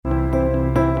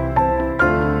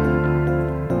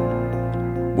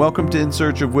Welcome to In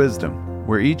Search of Wisdom,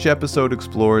 where each episode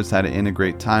explores how to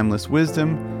integrate timeless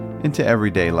wisdom into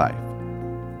everyday life.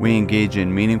 We engage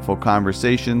in meaningful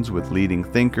conversations with leading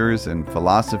thinkers in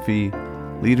philosophy,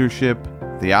 leadership,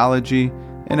 theology,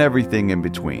 and everything in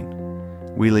between.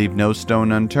 We leave no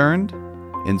stone unturned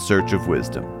in search of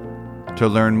wisdom. To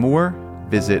learn more,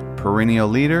 visit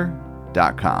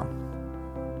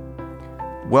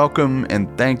perennialleader.com. Welcome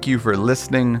and thank you for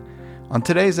listening. On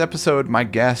today's episode, my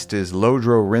guest is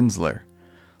Lodro Rinzler.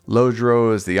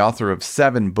 Lodro is the author of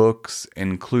 7 books,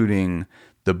 including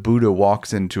The Buddha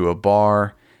Walks into a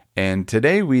Bar, and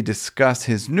today we discuss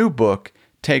his new book,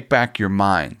 Take Back Your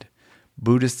Mind,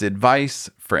 Buddhist Advice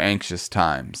for Anxious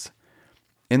Times.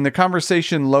 In the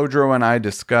conversation, Lodro and I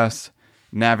discuss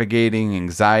navigating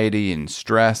anxiety and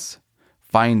stress,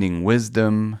 finding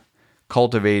wisdom,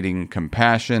 cultivating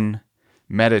compassion,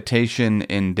 meditation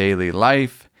in daily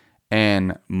life,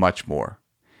 and much more.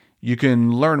 You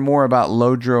can learn more about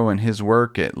Lodro and his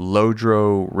work at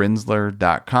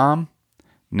lodrorinzler.com.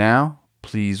 Now,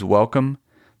 please welcome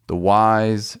the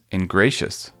wise and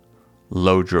gracious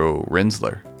Lodro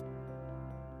Rinzler.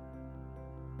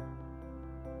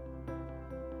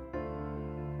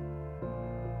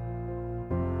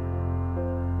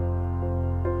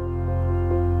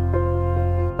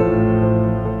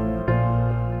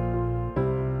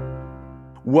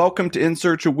 Welcome to In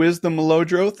Search of Wisdom,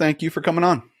 Lodro. Thank you for coming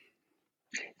on.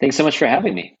 Thanks so much for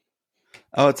having me.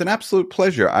 Oh, it's an absolute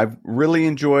pleasure. I've really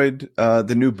enjoyed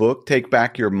the new book, Take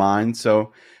Back Your Mind.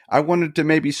 So I wanted to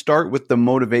maybe start with the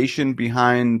motivation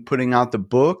behind putting out the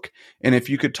book, and if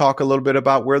you could talk a little bit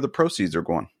about where the proceeds are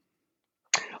going.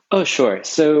 Oh, sure.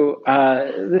 So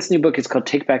this new book is called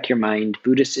Take Back Your Mind,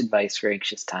 Buddhist Advice for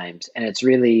Anxious Times. And it's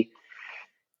really,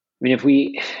 if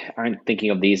we aren't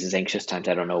thinking of these as anxious times,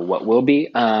 I don't know what will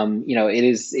be.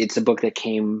 It's a book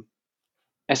that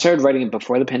I started writing it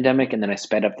before the pandemic, and then I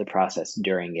sped up the process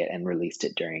during it and released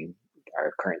it during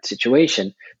our current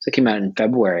situation. So it came out in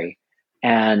February.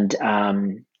 And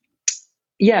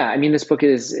this book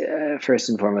is first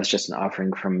and foremost just an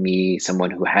offering from me, someone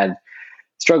who had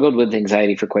struggled with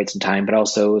anxiety for quite some time, but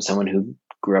also someone who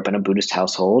grew up in a Buddhist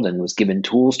household and was given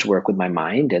tools to work with my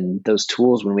mind. And those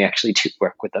tools, when we actually do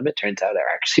work with them, it turns out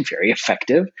are actually very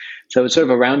effective. So it's sort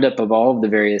of a roundup of all of the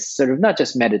various sort of not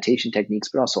just meditation techniques,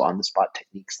 but also on-the-spot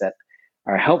techniques that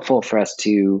are helpful for us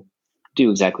to do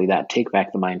exactly that, take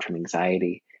back the mind from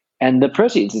anxiety. And the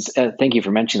proceeds, thank you for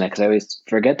mentioning that, because I always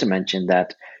forget to mention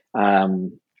that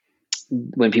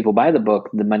when people buy the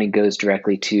book, the money goes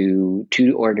directly to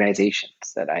 2 organizations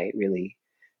that I really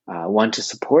want to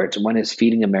support. One is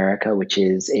Feeding America, which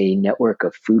is a network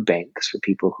of food banks for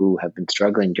people who have been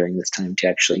struggling during this time to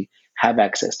actually have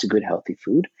access to good, healthy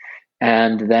food.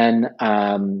 And then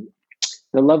the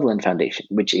Loveland Foundation,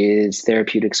 which is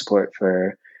therapeutic support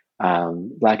for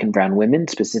Black and Brown women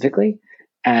specifically.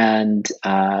 And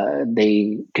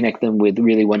they connect them with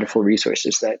really wonderful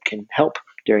resources that can help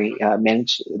during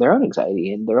manage their own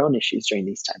anxiety and their own issues during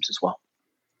these times as well.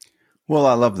 Well,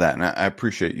 I love that, and I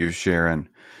appreciate you sharing.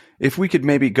 If we could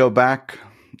maybe go back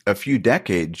a few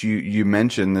decades, you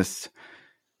mentioned this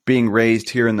being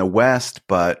raised here in the West,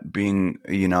 but being,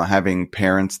 having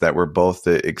parents that were both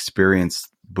experienced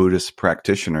Buddhist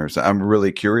practitioners. I'm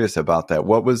really curious about that.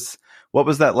 What was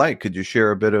that like? Could you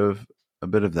share a bit of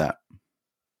that?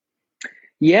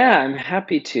 Yeah, I'm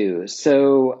happy to.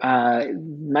 So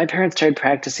my parents started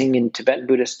practicing in Tibetan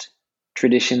Buddhist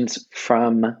traditions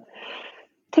from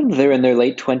they're in their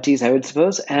late 20s, I would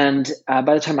suppose. And by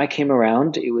the time I came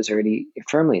around, it was already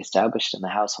firmly established in the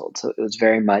household. So it was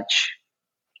very much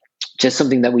just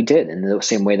something that we did in the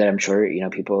same way that I'm sure,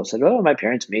 people said, oh, my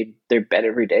parents made their bed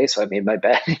every day, so I made my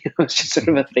bed. It was just sort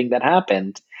of a thing that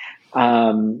happened.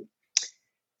 And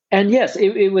yes,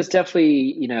 it was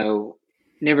definitely,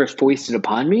 never foisted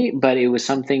upon me, but it was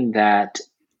something that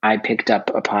I picked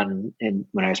up upon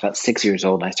when I was about 6 years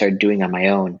old. And I started doing on my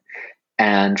own.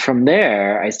 And from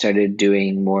there, I started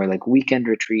doing more like weekend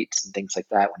retreats and things like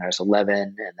that when I was 11,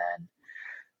 and then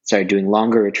started doing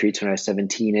longer retreats when I was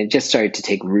 17. It just started to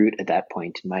take root at that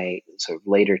point in my sort of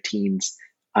later teens,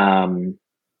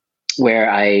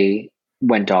 where I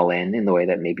went all in the way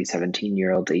that maybe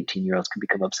 17-year-olds, 18-year-olds can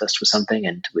become obsessed with something,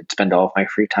 and would spend all of my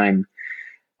free time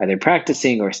either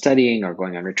practicing or studying or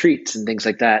going on retreats and things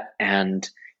like that. And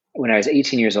when I was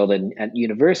 18 years old at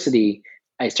university,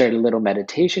 I started a little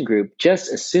meditation group,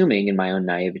 just assuming in my own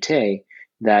naivete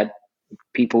that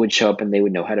people would show up and they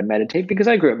would know how to meditate, because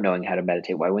I grew up knowing how to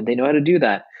meditate. Why wouldn't they know how to do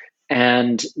that?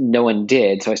 And no one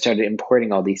did. So I started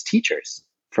importing all these teachers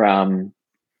from,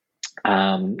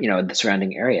 the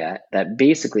surrounding area that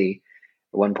basically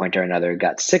at one point or another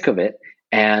got sick of it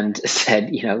and said,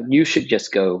 you should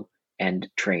just go and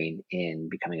train in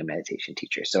becoming a meditation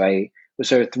teacher. So I was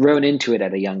sort of thrown into it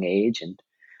at a young age, and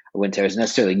I wouldn't say I was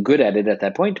necessarily good at it at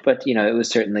that point, but it was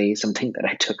certainly something that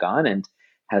I took on and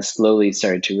has slowly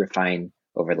started to refine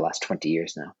over the last 20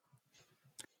 years now.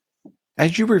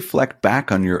 As you reflect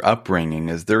back on your upbringing,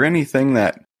 is there anything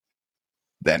that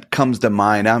comes to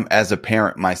mind? As a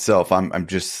parent myself, I'm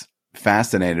just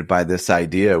fascinated by this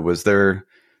idea. Was there,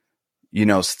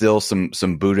 still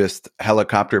some Buddhist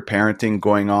helicopter parenting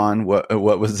going on? What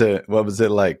was it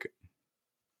like?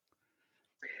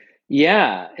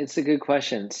 Yeah, it's a good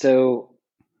question. So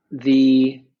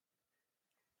I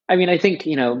think,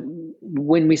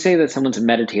 when we say that someone's a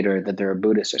meditator, that they're a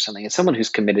Buddhist or something, it's someone who's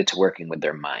committed to working with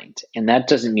their mind. And that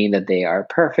doesn't mean that they are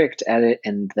perfect at it.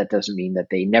 And that doesn't mean that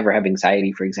they never have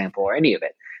anxiety, for example, or any of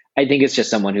it. I think it's just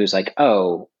someone who's like,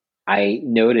 oh, I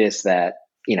notice that,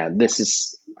 this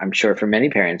is, I'm sure for many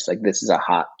parents, like this is a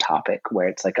hot topic where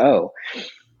it's like, oh,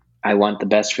 I want the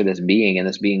best for this being, and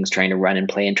this being's trying to run and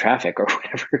play in traffic or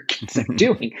whatever kids are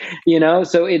doing,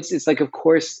 So it's like, of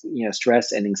course,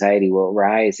 stress and anxiety will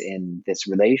rise in this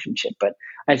relationship. But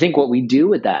I think what we do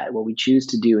with that, what we choose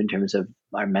to do in terms of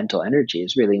our mental energy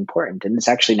is really important. And it's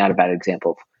actually not a bad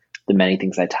example of the many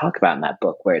things I talk about in that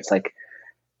book, where it's like,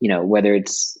 whether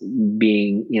it's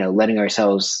being, letting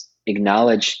ourselves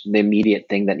acknowledge the immediate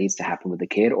thing that needs to happen with the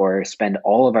kid, or spend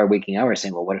all of our waking hours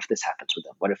saying, well, what if this happens with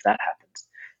them? What if that happens?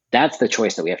 That's the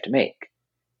choice that we have to make.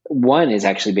 One is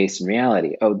actually based in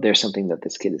reality. Oh, there's something that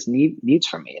this kid needs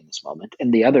from me in this moment.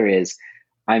 And the other is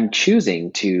I'm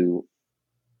choosing to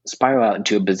spiral out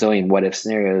into a bazillion what if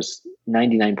scenarios.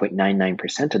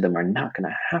 99.99% of them are not going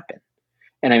to happen.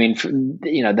 And I mean,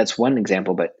 that's one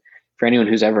example, but for anyone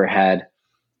who's ever had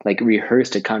like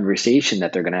rehearsed a conversation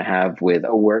that they're going to have with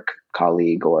a work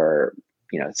colleague or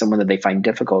someone that they find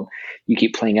difficult, you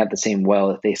keep playing out the same,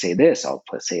 well, if they say this, I'll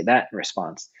say that in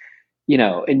response.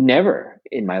 And never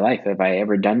in my life have I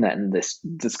ever done that. And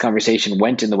this conversation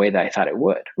went in the way that I thought it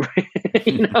would,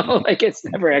 right? Like it's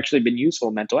never actually been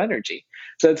useful mental energy.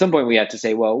 So at some point we have to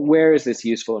say, well, where is this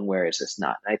useful and where is this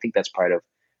not? And I think that's part of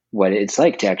what it's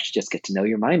like to actually just get to know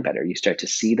your mind better. You start to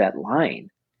see that line.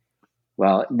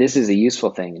 Well, this is a useful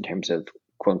thing in terms of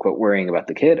quote unquote worrying about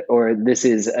the kid, or this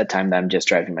is a time that I'm just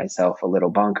driving myself a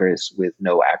little bonkers with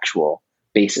no actual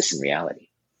basis in reality.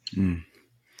 Mm.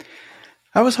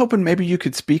 I was hoping maybe you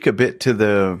could speak a bit to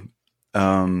the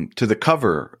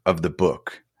cover of the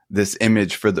book. This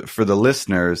image for the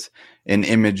listeners, an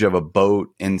image of a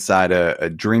boat inside a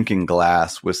drinking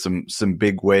glass with some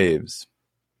big waves.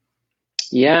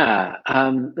 Yeah,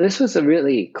 this was a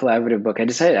really collaborative book. I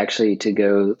decided actually to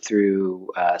go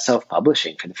through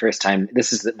self-publishing for the first time.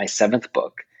 This is my 7th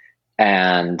book,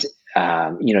 and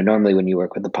normally when you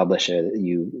work with the publisher,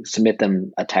 you submit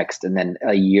them a text, and then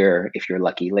a year, if you're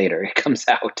lucky, later it comes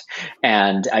out.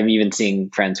 And I'm even seeing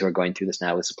friends who are going through this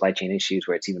now with supply chain issues,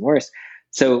 where it's even worse.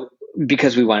 So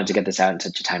because we wanted to get this out in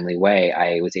such a timely way,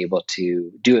 I was able to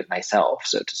do it myself,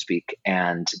 so to speak,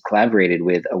 and collaborated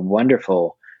with a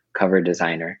wonderful cover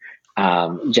designer,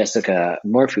 Jessica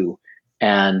Morphew,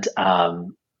 and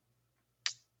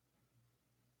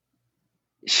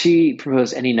she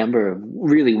proposed any number of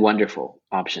really wonderful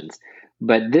options.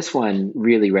 But this one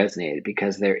really resonated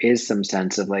because there is some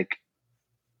sense of like,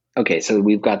 okay, so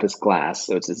we've got this glass,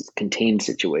 so it's this contained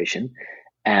situation,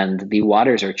 and the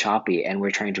waters are choppy and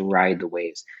we're trying to ride the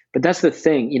waves. But that's the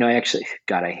thing,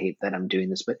 God, I hate that I'm doing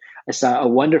this, but I saw a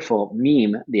wonderful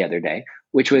meme the other day,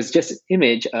 which was just an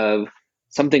image of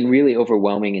something really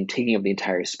overwhelming and taking up the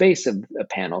entire space of a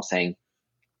panel, saying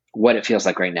what it feels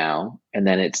like right now. And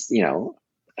then it's,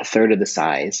 a third of the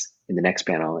size in the next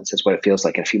panel. It says what it feels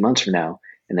like in a few months from now.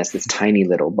 And that's this tiny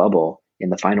little bubble in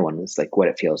the final one. It's like what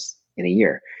it feels in a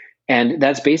year. And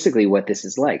that's basically what this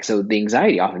is like. So the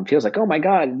anxiety often feels like, oh my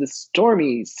God, this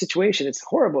stormy situation, it's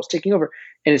horrible, it's taking over.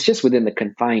 And it's just within the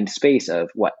confined space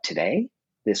of what, today,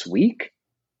 this week,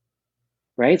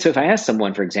 right? So if I ask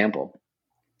someone, for example,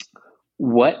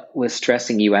 what was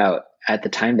stressing you out at the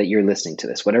time that you're listening to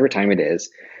this, whatever time it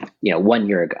is, 1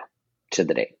 year ago to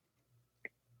the date,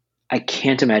 I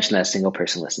can't imagine that a single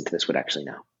person listening to this would actually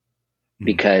know,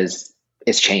 because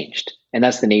it's changed. And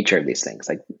that's the nature of these things.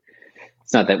 Like,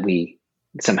 it's not that we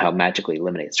somehow magically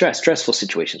eliminate stress. Stressful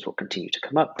situations will continue to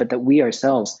come up, but that we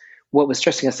ourselves, what was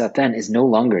stressing us out then is no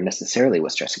longer necessarily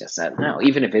what's stressing us out now.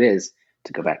 Even if it is,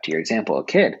 to go back to your example, a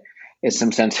kid, is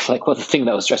some sense of like, well, the thing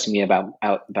that was stressing me about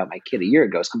my kid a year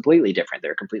ago is completely different.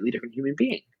 They're a completely different human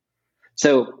being.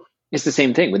 So it's the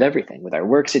same thing with everything. With our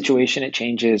work situation, it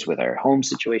changes. With our home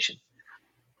situation,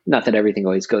 not that everything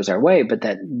always goes our way, but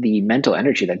that the mental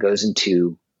energy that goes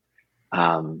into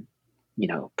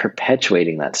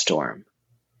perpetuating that storm,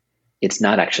 it's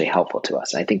not actually helpful to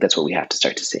us. I think that's what we have to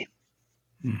start to see.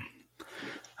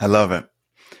 I love it.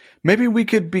 Maybe we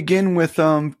could begin with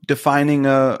defining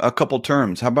a couple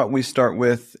terms. How about we start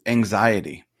with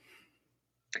anxiety?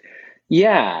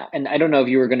 Yeah. And I don't know if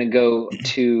you were going to go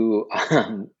to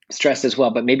stress as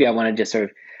well, but maybe I want to just sort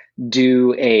of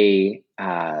do a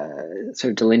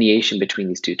sort of delineation between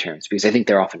these two terms, because I think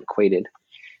they're often equated.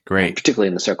 Great. Particularly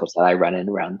in the circles that I run in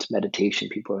around meditation,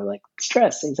 people are like,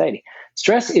 stress, anxiety.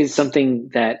 Stress is something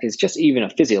that is just even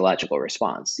a physiological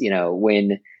response.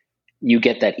 When you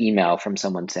get that email from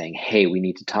someone saying, hey, we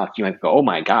need to talk, you might go, oh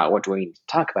my God, what do we need to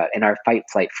talk about? And our fight,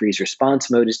 flight, freeze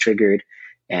response mode is triggered.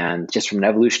 And just from an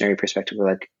evolutionary perspective, we're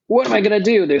like, what am I going to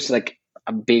do? There's like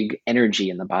a big energy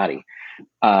in the body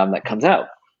that comes out.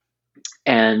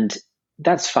 And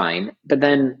that's fine. But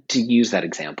then, to use that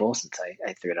example, since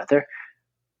I threw it out there,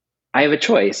 I have a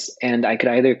choice, and I could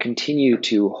either continue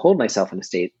to hold myself in a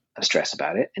state of stress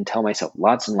about it and tell myself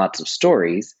lots and lots of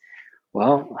stories.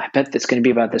 Well, I bet it's going to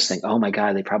be about this thing. Oh my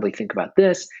God, they probably think about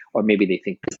this, or maybe they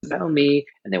think this about me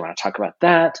and they want to talk about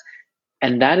that.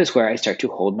 And that is where I start to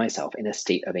hold myself in a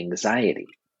state of anxiety.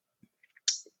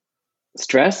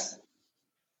 Stress,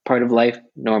 part of life,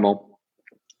 normal.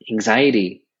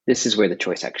 Anxiety, this is where the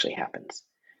choice actually happens.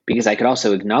 Because I could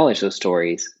also acknowledge those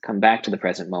stories, come back to the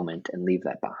present moment, and leave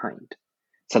that behind.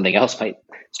 Something else might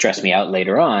stress me out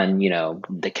later on,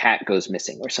 the cat goes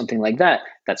missing or something like that.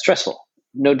 That's stressful.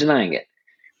 No denying it.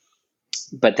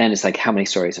 But then it's like, how many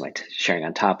stories am I sharing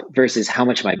on top versus how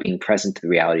much am I being present to the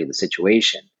reality of the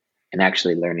situation and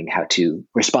actually learning how to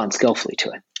respond skillfully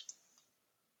to it?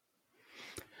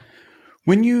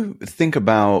 When you think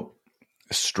about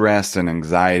stress and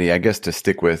anxiety, I guess to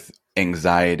stick with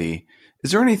anxiety,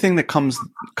 is there anything that comes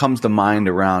to mind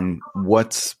around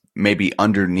what's maybe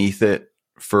underneath it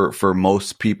for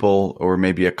most people, or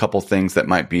maybe a couple things that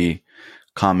might be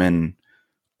common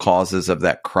causes of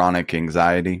that chronic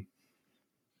anxiety?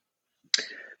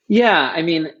 Yeah, I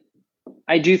mean,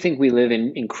 I do think we live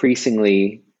in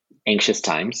increasingly anxious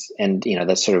times, and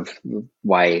that's sort of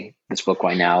why this book,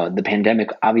 Why Now? The pandemic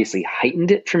obviously heightened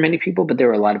it for many people, but there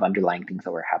were a lot of underlying things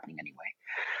that were happening anyway.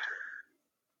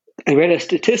 I read a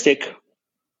statistic,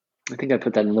 I think I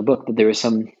put that in the book, that there was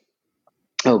some,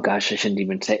 oh gosh, I shouldn't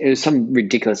even say, it was some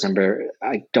ridiculous number.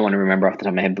 I don't want to remember off the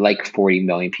top of my head, but like 40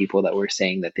 million people that were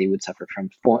saying that they would suffer from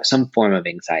some form of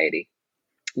anxiety.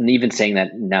 And even saying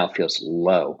that now feels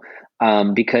low.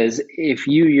 Because if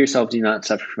you yourself do not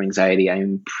suffer from anxiety,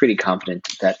 I'm pretty confident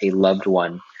that a loved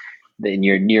one in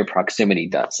your near proximity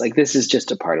does. Like, this is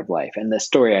just a part of life. And the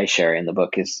story I share in the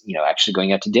book is, actually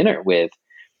going out to dinner with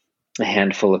a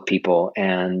handful of people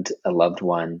and a loved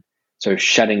one sort of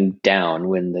shutting down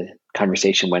when the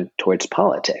conversation went towards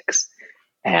politics.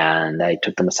 And I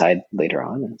took them aside later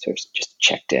on and sort of just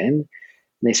checked in.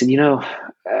 And they said,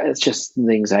 it's just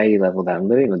the anxiety level that I'm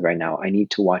living with right now. I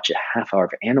need to watch a half hour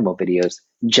of animal videos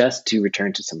just to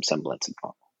return to some semblance of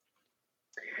normal.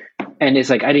 And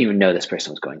it's like, I didn't even know this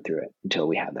person was going through it until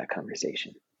we had that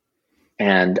conversation.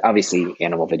 And obviously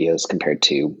animal videos compared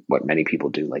to what many people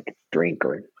do, like drink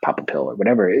or pop a pill or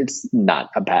whatever, it's not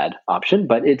a bad option,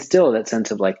 but it's still that sense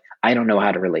of like, I don't know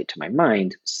how to relate to my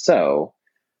mind, so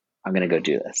I'm going to go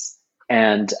do this.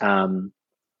 And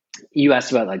you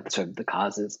asked about like sort of the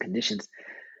causes, conditions.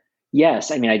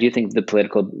 Yes, I mean, I do think the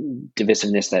political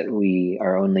divisiveness that we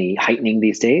are only heightening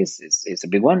these days is a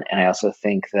big one. And I also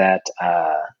think that,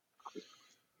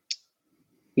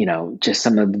 just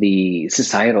some of the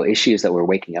societal issues that we're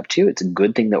waking up to, it's a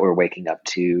good thing that we're waking up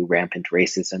to rampant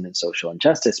racism and social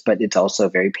injustice, but it's also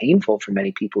very painful for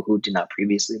many people who did not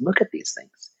previously look at these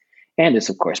things. And it's,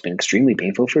 of course, been extremely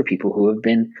painful for people who have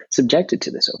been subjected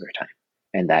to this over time.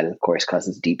 And that, of course,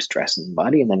 causes deep stress in the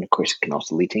body. And then, of course, it can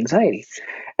also lead to anxiety.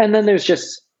 And then there's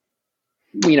just,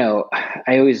 I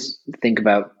always think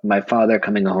about my father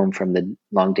coming home from the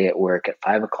long day at work at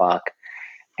 5:00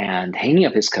 and hanging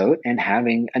up his coat and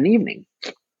having an evening.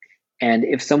 And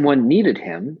if someone needed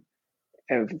him,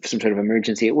 some sort of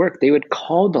emergency at work, they would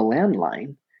call the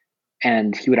landline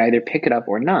and he would either pick it up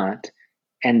or not,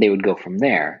 and they would go from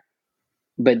there.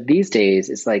 But these days,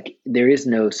 it's like there is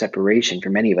no separation for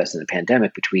many of us in the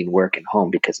pandemic between work and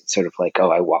home, because it's sort of like, oh,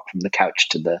 I walk from the couch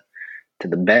to the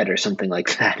bed or something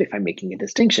like that, if I'm making a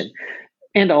distinction.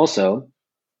 And also,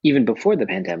 even before the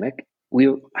pandemic, we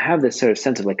have this sort of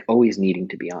sense of like always needing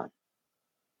to be on,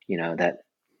 that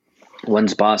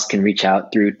one's boss can reach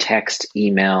out through text,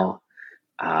 email,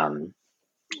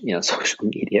 social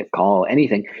media, call,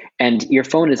 anything, and your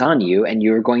phone is on you and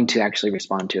you're going to actually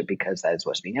respond to it because that is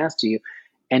what's being asked to you.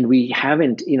 And we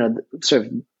haven't, sort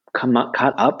of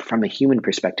caught up from a human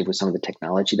perspective with some of the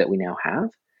technology that we now have.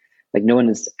 Like no one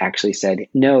has actually said,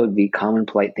 no, the common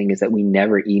polite thing is that we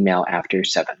never email after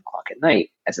 7 o'clock at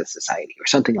night as a society or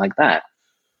something like that.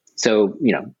 So,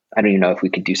 I don't even know if we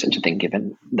could do such a thing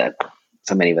given that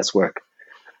so many of us work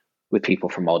with people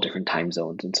from all different time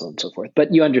zones and so on and so forth.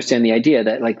 But you understand the idea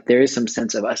that like there is some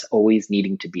sense of us always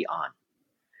needing to be on.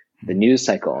 The news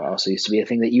cycle also used to be a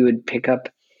thing that you would pick up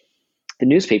the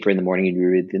newspaper in the morning and you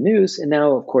read the news. And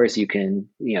now, of course, you can,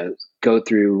 go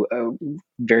through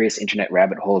various internet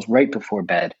rabbit holes right before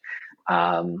bed.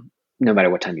 No matter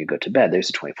what time you go to bed, there's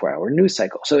a 24-hour news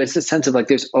cycle. So it's a sense of like,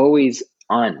 there's always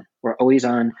on. We're always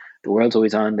on. The world's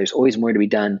always on. There's always more to be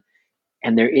done.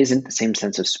 And there isn't the same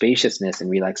sense of spaciousness and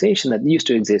relaxation that used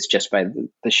to exist just by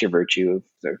the sheer virtue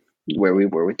of where we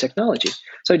were with technology.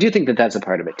 So I do think that that's a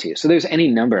part of it too. So there's any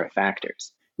number of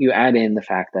factors. You add in the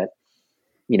fact that,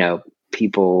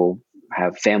 people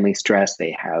have family stress,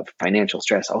 they have financial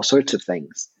stress, all sorts of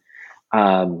things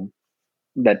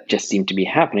that just seem to be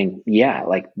happening. Yeah,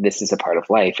 like this is a part of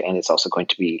life, and it's also going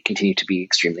to continue to be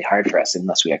extremely hard for us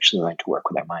unless we actually learn to work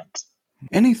with our minds.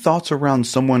 Any thoughts around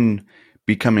someone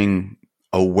becoming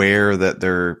aware that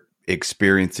they're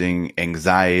experiencing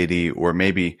anxiety or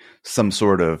maybe some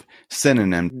sort of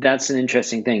synonym? That's an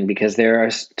interesting thing because there are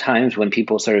times when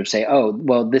people sort of say, oh,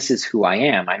 well, this is who I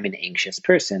am. I'm an anxious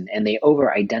person. And they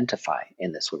over-identify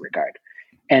in this regard.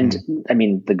 And I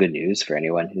mean, the good news for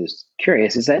anyone who's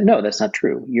curious is that, no, that's not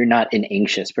true. You're not an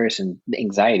anxious person. The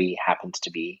anxiety happens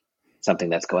to be something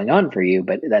that's going on for you,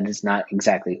 but that is not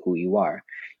exactly who you are.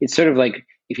 It's sort of like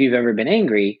if you've ever been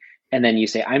angry, and then you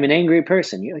say, I'm an angry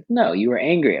person. You're like, no, you were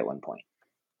angry at one point.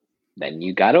 Then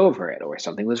you got over it or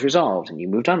something was resolved and you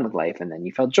moved on with life and then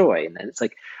you felt joy. And then it's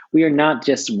like, we are not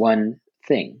just one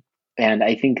thing. And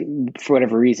I think for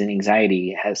whatever reason,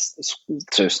 anxiety has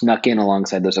sort of snuck in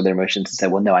alongside those other emotions and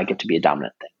said, well, no, I get to be a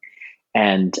dominant thing.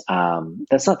 And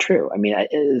that's not true. I mean,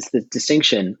 it's the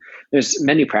distinction. There's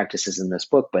many practices in this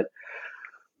book, but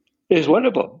it's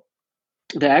wonderful.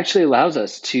 That actually allows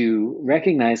us to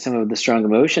recognize some of the strong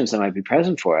emotions that might be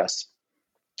present for us,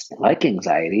 like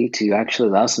anxiety, to actually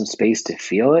allow some space to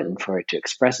feel it and for it to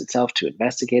express itself, to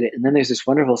investigate it. And then there's this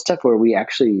wonderful step where we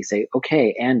actually say,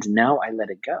 okay, and now I let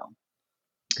it go.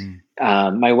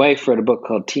 My wife wrote a book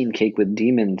called Teen Cake with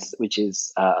Demons, which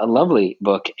is a lovely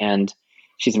book. And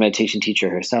she's a meditation teacher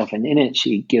herself. And in it,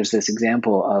 she gives this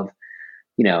example of,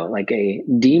 like a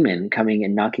demon coming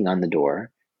and knocking on the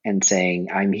door and saying,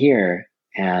 I'm here.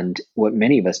 And what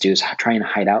many of us do is try and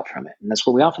hide out from it. And that's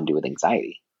what we often do with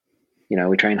anxiety.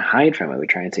 We try and hide from it. We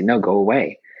try and say, no, go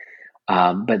away.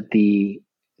 But the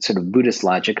sort of Buddhist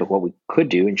logic of what we could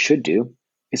do and should do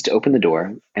is to open the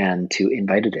door and to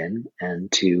invite it in and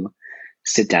to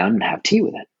sit down and have tea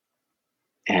with it.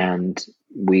 And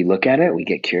we look at it, we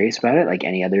get curious about it like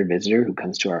any other visitor who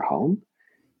comes to our home.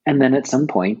 And then at some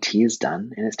point, tea is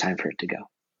done and it's time for it to go.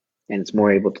 And it's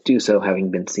more able to do so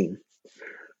having been seen.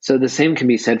 So the same can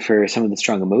be said for some of the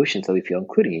strong emotions that we feel,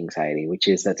 including anxiety, which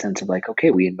is that sense of like,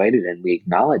 okay, we invite it in, we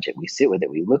acknowledge it, we sit with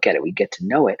it, we look at it, we get to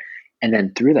know it. And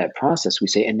then through that process, we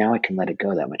say, and now I can let it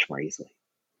go that much more easily.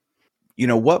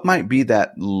 What might be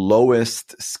that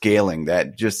lowest scaling,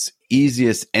 that just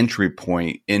easiest entry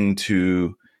point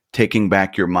into taking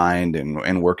back your mind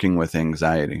and working with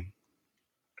anxiety?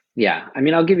 Yeah. I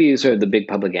mean, I'll give you sort of the big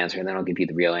public answer and then I'll give you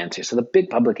the real answer. So the big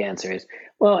public answer is,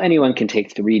 well, anyone can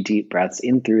take 3 deep breaths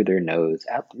in through their nose,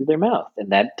 out through their mouth.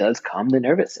 And that does calm the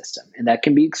nervous system. And that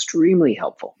can be extremely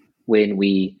helpful when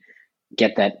we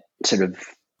get that sort of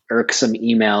irksome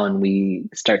email and we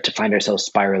start to find ourselves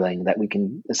spiraling, that we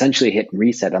can essentially hit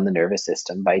reset on the nervous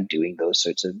system by doing those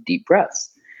sorts of deep breaths.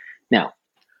 Now,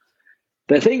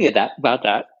 the thing about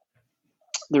that,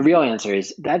 the real answer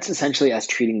is that's essentially us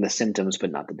treating the symptoms,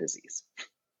 but not the disease.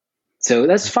 So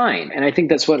that's fine. And I think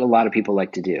that's what a lot of people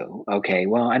like to do. Okay,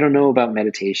 well, I don't know about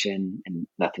meditation and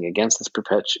nothing against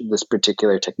this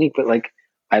particular technique, but like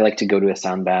I like to go to a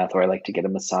sound bath or I like to get a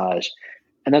massage.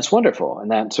 And that's wonderful.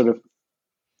 And that sort of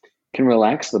can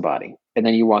relax the body. And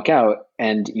then you walk out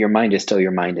and your mind is still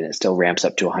your mind and it still ramps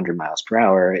up to 100 miles per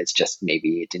hour. It's just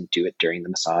maybe it didn't do it during the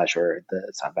massage or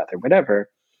the sound bath or whatever.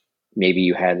 Maybe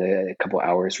you had a couple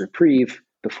hours reprieve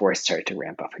before it started to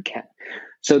ramp up again.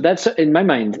 So that's, in my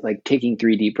mind, like taking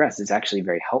 3 deep breaths is actually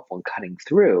very helpful in cutting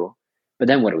through. But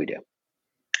then what do we do?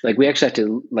 Like we actually have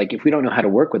to, like if we don't know how to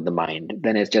work with the mind,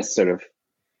 then it's just sort of,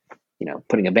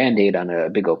 putting a Band-Aid on a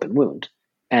big open wound.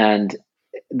 And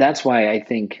that's why I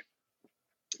think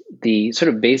the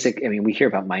sort of basic, I mean, we hear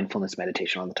about mindfulness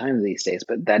meditation all the time these days,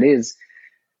 but that is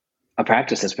a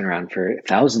practice that's been around for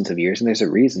thousands of years, and there's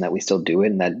a reason that we still do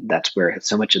it, and that's where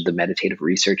so much of the meditative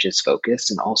research is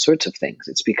focused and all sorts of things.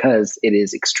 It's because it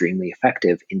is extremely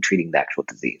effective in treating the actual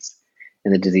disease,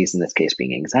 and the disease in this case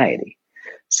being anxiety.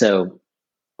 So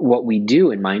what we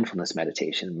do in mindfulness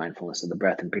meditation, mindfulness of the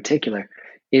breath in particular,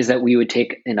 is that we would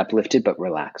take an uplifted but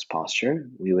relaxed posture.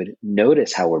 We would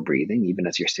notice how we're breathing. Even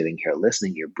as you're sitting here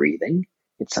listening, you're breathing.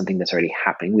 It's something that's already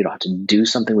happening. We don't have to do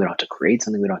something. We don't have to create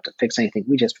something. We don't have to fix anything.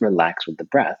 We just relax with the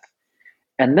breath.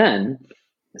 And then,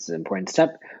 this is an important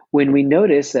step, when we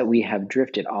notice that we have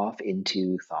drifted off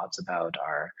into thoughts about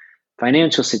our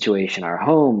financial situation, our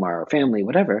home, our family,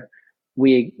 whatever,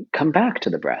 we come back to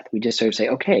the breath. We just sort of say,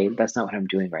 okay, that's not what I'm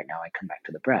doing right now. I come back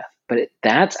to the breath. But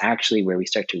that's actually where we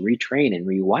start to retrain and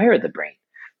rewire the brain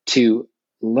to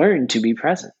learn to be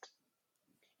present.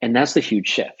 And that's the huge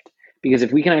shift. Because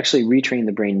if we can actually retrain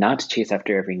the brain not to chase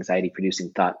after every anxiety producing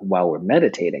thought while we're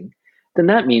meditating, then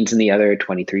that means in the other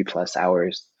 23 plus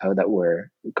hours that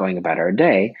we're going about our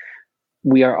day,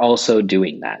 we are also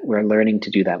doing that. We're learning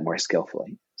to do that more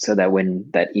skillfully so that when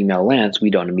that email lands, we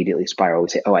don't immediately spiral. We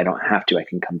say, oh, I don't have to. I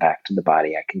can come back to the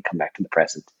body. I can come back to the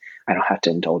present. I don't have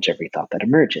to indulge every thought that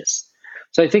emerges.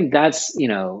 So I think that's,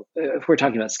 if we're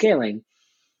talking about scaling,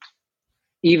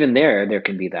 even there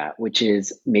can be that, which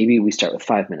is maybe we start with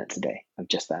 5 minutes a day of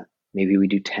just that. Maybe we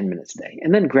do 10 minutes a day.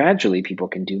 And then gradually people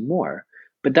can do more.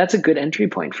 But that's a good entry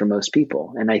point for most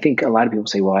people. And I think a lot of people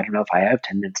say, well, I don't know if I have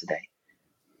 10 minutes a day.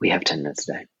 We have 10 minutes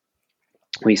a day.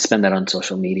 We spend that on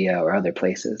social media or other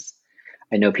places.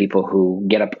 I know people who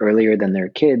get up earlier than their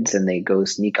kids and they go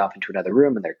sneak off into another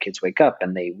room and their kids wake up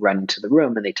and they run into the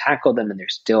room and they tackle them and they're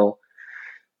still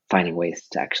finding ways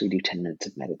to actually do 10 minutes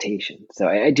of meditation. So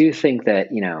I do think that,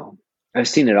 I've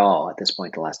seen it all at this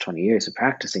point, the last 20 years of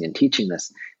practicing and teaching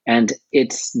this. And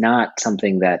it's not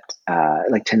something that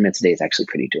like 10 minutes a day is actually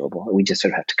pretty doable. We just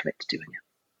sort of have to commit to doing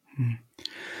it.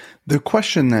 The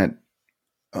question that,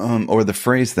 or the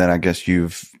phrase that I guess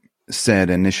you've said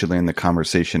initially in the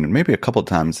conversation, and maybe a couple of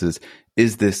times,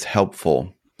 is this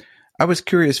helpful? I was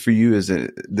curious for you as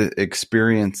the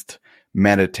experienced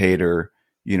meditator,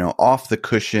 off the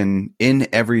cushion in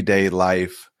everyday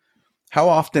life. How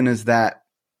often is that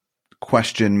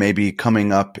question maybe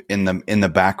coming up in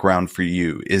the background for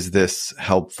you? Is this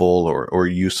helpful or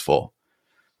useful?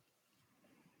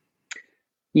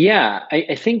 Yeah,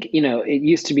 I think, it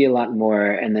used to be a lot more,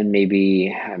 and then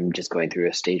maybe I'm just going through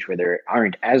a stage where there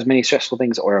aren't as many stressful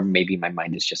things, or maybe my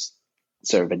mind is just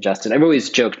sort of adjusted. I've always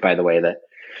joked, by the way, that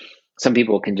some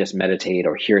people can just meditate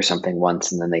or hear something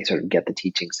once and then they sort of get the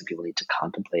teaching. Some people need to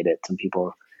contemplate it. Some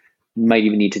people might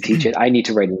even need to teach it. I need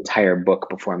to write an entire book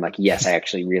before I'm like, yes, I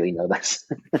actually really know this.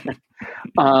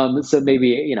 So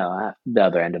maybe, the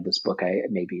other end of this book,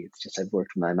 maybe it's just I've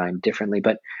worked my mind differently.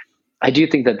 But I do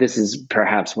think that this is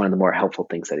perhaps one of the more helpful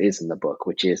things that is in the book,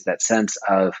 which is that sense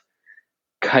of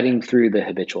cutting through the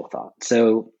habitual thought.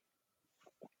 So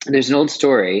there's an old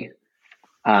story,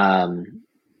 and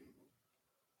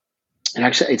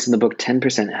actually it's in the book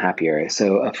 10% Happier.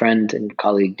 So a friend and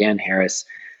colleague, Dan Harris,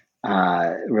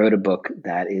 wrote a book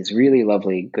that is really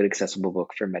lovely, good, accessible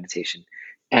book for meditation.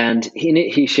 And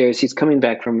he shares, he's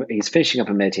finishing up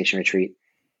a meditation retreat,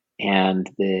 and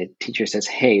the teacher says,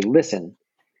 hey, listen,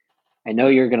 I know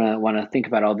you're going to want to think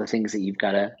about all the things that you've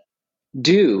got to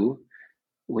do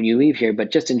when you leave here,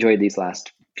 but just enjoy these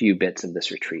last few bits of this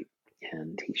retreat.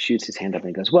 And he shoots his hand up and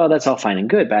he goes, well, that's all fine and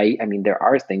good, but I mean, there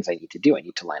are things I need to do. I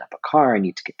need to line up a car. I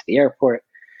need to get to the airport.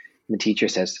 And the teacher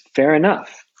says, fair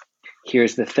enough.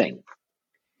 Here's the thing.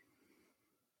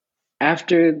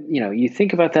 After, you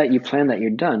think about that, you plan that,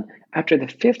 you're done. After the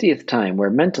 50th time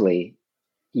where mentally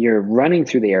you're running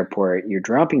through the airport, you're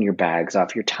dropping your bags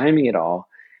off, you're timing it all,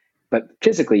 but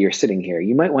physically you're sitting here,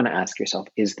 you might want to ask yourself,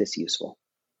 is this useful?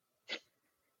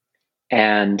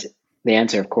 And the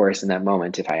answer, of course, in that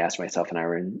moment, if I asked myself and I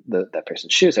were in that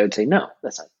person's shoes, I would say, no,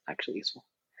 that's not actually useful.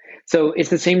 So it's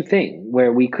the same thing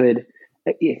where we could,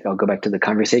 I'll go back to the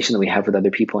conversation that we have with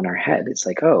other people in our head. It's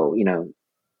like, oh,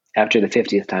 after the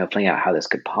 50th time of playing out how this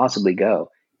could possibly go,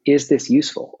 is this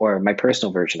useful? Or my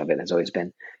personal version of it has always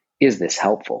been, is this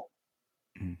helpful?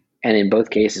 Mm. And in both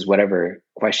cases, whatever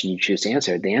question you choose to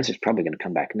answer, the answer is probably going to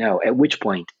come back no, at which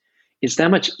point it's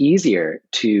that much easier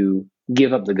to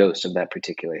give up the ghost of that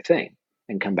particular thing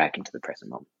and come back into the present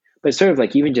moment. But it's sort of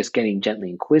like even just getting gently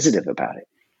inquisitive about it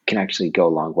can actually go a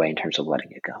long way in terms of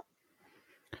letting it go.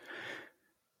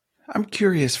 I'm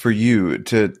curious for you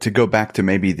to go back to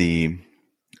maybe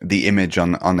the image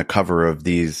on the cover of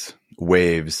these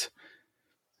waves.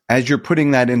 As you're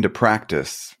putting that into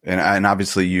practice, and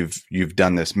obviously you've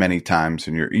done this many times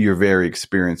and you're very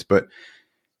experienced, but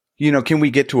Can we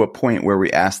get to a point where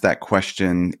we ask that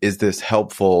question, is this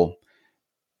helpful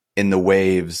in the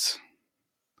waves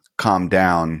calm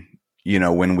down,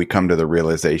 when we come to the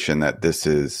realization that this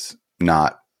is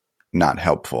not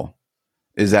helpful?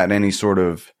 Is that any sort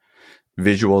of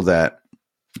visual that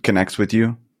connects with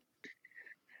you?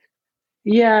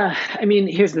 Yeah, I mean,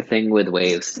 here's the thing with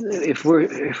waves. If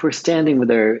we're standing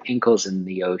with our ankles in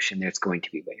the ocean, there's going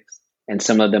to be waves. And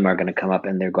some of them are going to come up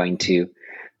and they're going to,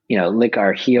 lick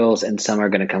our heels, and some are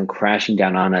going to come crashing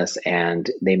down on us,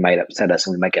 and they might upset us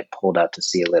and we might get pulled out to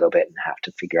sea a little bit and have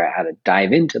to figure out how to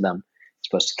dive into them, as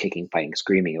opposed to kicking, fighting,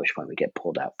 screaming, at which point we get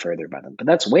pulled out further by them. But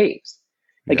that's waves.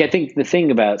 Like, Yeah. I think the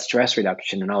thing about stress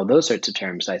reduction and all those sorts of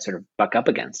terms I sort of buck up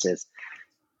against is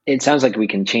it sounds like we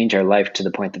can change our life to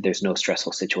the point that there's no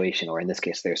stressful situation, or in this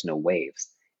case, there's no waves.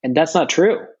 And that's not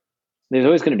true. There's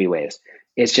always going to be waves.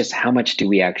 It's just how much do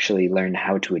we actually learn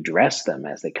how to address them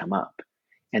as they come up?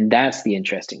 And that's the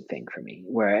interesting thing for me,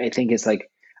 where I think it's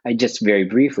like, I just very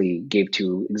briefly gave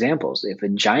two examples. If a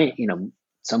giant,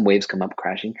 some waves come up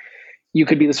crashing, you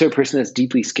could be the sort of person that's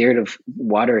deeply scared of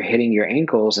water hitting your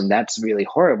ankles, and that's really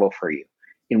horrible for you.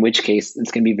 In which case,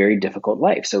 it's going to be a very difficult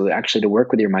life. So actually to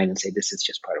work with your mind and say, this is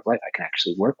just part of life, I can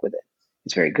actually work with it.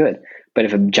 It's very good. But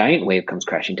if a giant wave comes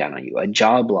crashing down on you, a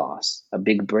job loss, a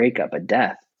big breakup, a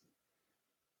death,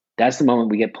 that's the moment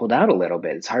we get pulled out a little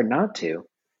bit. It's hard not to.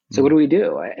 So what do we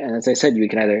do? And as I said, you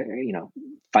can either,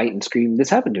 fight and scream. This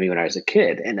happened to me when I was a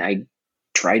kid, and I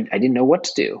didn't know what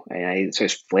to do. And I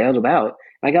sort of flailed about,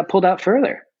 and I got pulled out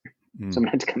further. Someone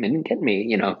had to come in and get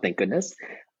me, thank goodness.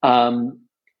 And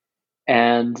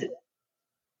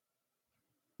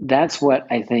that's what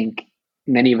I think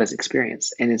many of us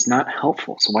experience, and it's not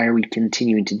helpful. So why are we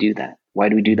continuing to do that? Why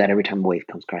do we do that every time a wave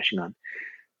comes crashing on?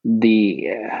 The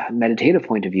meditative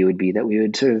point of view would be that we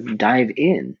would sort of dive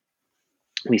in.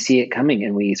 We see it coming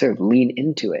and we sort of lean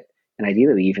into it. And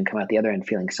ideally, we even come out the other end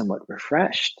feeling somewhat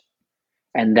refreshed.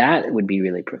 And that would be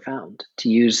really profound, to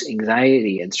use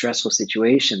anxiety and stressful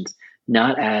situations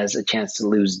not as a chance to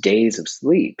lose days of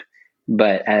sleep,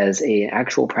 but as an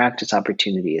actual practice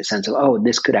opportunity, a sense of, oh,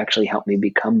 this could actually help me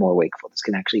become more wakeful. This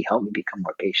can actually help me become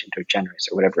more patient or generous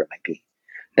or whatever it might be.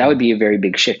 That would be a very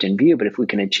big shift in view. But if we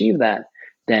can achieve that,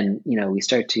 then, we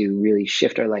start to really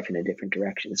shift our life in a different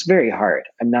direction. It's very hard.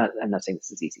 I'm not saying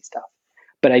this is easy stuff,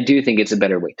 but I do think it's a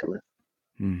better way to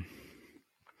live.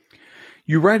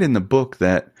 You write in the book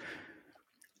that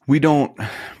we don't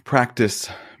practice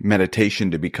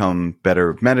meditation to become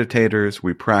better meditators.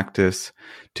 We practice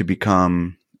to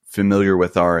become familiar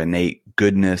with our innate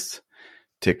goodness,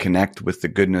 to connect with the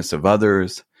goodness of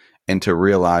others, and to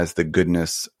realize the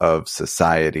goodness of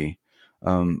society.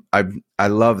 I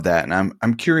love that. And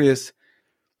I'm curious,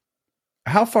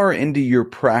 how far into your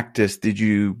practice did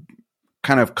you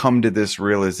kind of come to this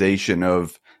realization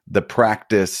of the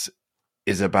practice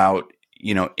is about,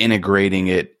 integrating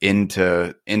it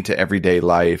into everyday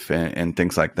life and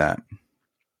things like that?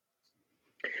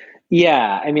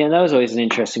 Yeah. I mean, that was always an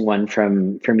interesting one for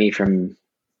me from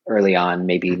early on,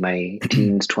 maybe my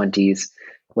teens, 20s,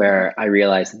 where I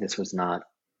realized that this was not,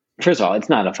 first of all, it's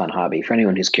not a fun hobby. For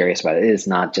anyone who's curious about it, it is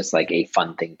not just like a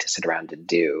fun thing to sit around and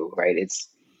do, right? It's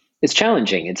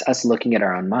challenging. It's us looking at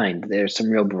our own mind. There's some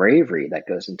real bravery that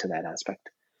goes into that aspect.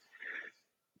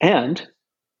 And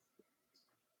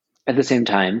at the same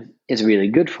time, is really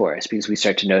good for us because we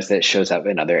start to notice that it shows up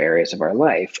in other areas of our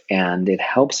life, and it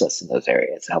helps us in those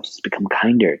areas. It helps us become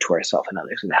kinder to ourselves and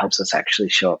others. It helps us actually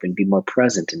show up and be more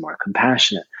present and more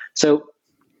compassionate. So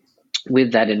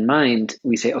with that in mind,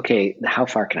 we say, okay, how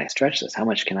far can I stretch this? How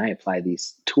much can I apply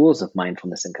these tools of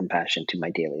mindfulness and compassion to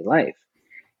my daily life?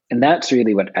 And that's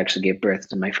really what actually gave birth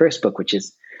to my first book, which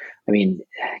is,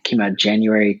 it came out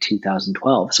January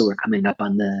 2012. So we're coming up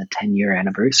on the 10-year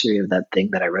anniversary of that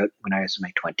thing that I wrote when I was in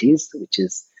my 20s, which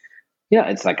is,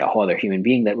 it's like a whole other human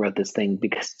being that wrote this thing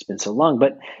because it's been so long.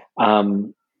 But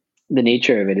the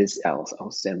nature of it is, I'll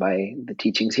stand by the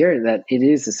teachings here, that it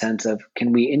is a sense of,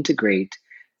 can we integrate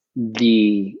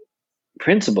the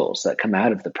principles that come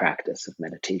out of the practice of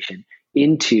meditation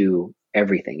into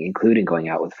everything, including going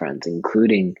out with friends,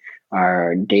 including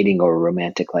our dating or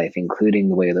romantic life, including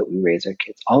the way that we raise our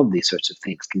kids. All of these sorts of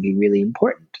things can be really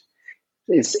important.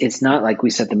 It's not like we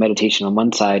set the meditation on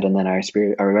one side and then our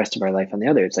rest of our life on the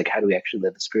other. It's like, how do we actually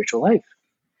live a spiritual life?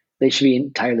 They should be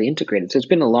entirely integrated. So it's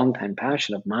been a long time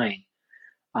passion of mine.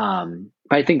 But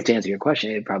I think to answer your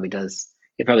question, it probably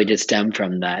did stem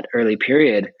from that early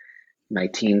period, my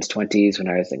teens, 20s, when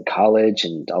I was in college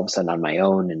and all of a sudden on my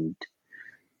own and,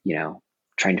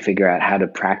 trying to figure out how to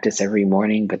practice every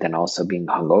morning, but then also being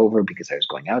hungover because I was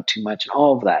going out too much and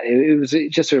all of that. It was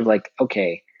just sort of like,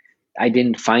 okay, I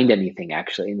didn't find anything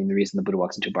actually. I mean, the reason the Buddha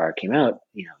Walks into a Bar came out,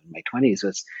 in my 20s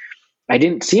was I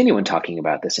didn't see anyone talking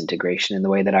about this integration in the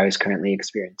way that I was currently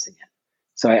experiencing it.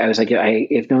 So I was like,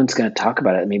 if no one's going to talk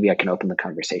about it, maybe I can open the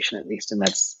conversation at least. And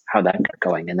that's how that got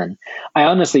going. And then I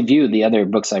honestly view the other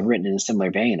books I've written in a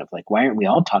similar vein of like, why aren't we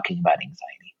all talking about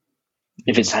anxiety?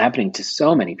 If it's happening to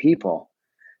so many people,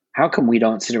 how come we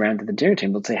don't sit around at the dinner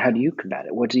table and say, how do you combat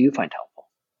it? What do you find helpful?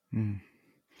 Mm.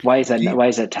 Why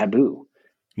is that taboo?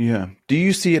 Yeah. Do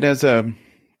you see it as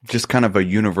just kind of a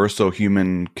universal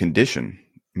human condition?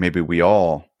 Maybe we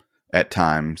all at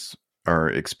times are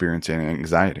experiencing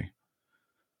anxiety.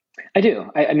 I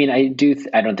do. I mean, I do.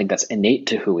 I don't think that's innate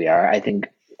to who we are. I think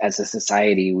as a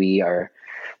society,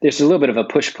 there's a little bit of a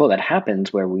push pull that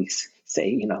happens where we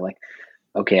say, like,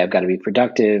 okay, I've got to be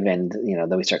productive. And,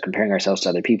 then we start comparing ourselves to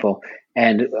other people.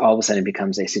 And all of a sudden it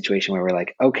becomes a situation where we're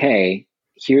like, okay,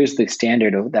 here's the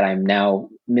standard that I'm now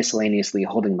miscellaneously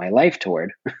holding my life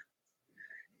toward.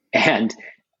 And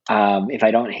if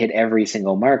I don't hit every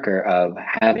single marker of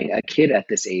having a kid at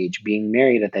this age, being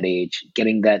married at that age,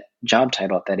 getting that job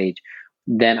title at that age,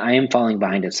 then I am falling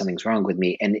behind if something's wrong with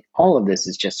me. And all of this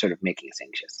is just sort of making us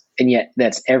anxious. And yet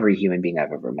that's every human being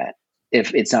I've ever met.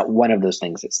 If it's not one of those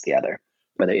things, it's the other.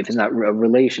 Whether if it's not a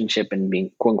relationship and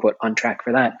being quote unquote on track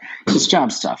for that, it's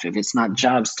job stuff. If it's not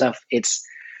job stuff, it's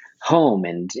home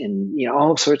and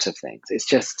all sorts of things. It's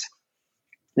just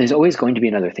there's always going to be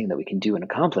another thing that we can do and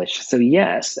accomplish. So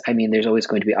yes, I mean, there's always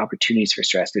going to be opportunities for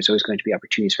stress. There's always going to be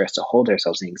opportunities for us to hold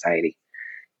ourselves in anxiety.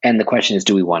 And the question is,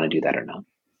 do we want to do that or not?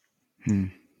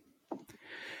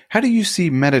 How do you see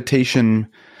meditation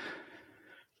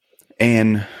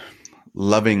and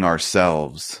loving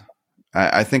ourselves?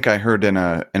 I think I heard in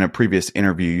a previous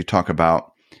interview you talk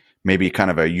about maybe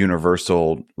kind of a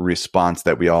universal response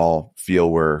that we all feel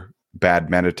we're bad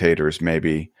meditators,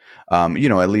 maybe,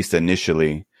 at least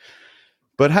initially.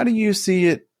 But how do you see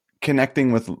it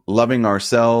connecting with loving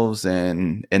ourselves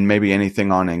and maybe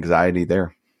anything on anxiety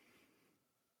there?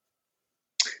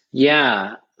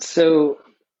 Yeah. So,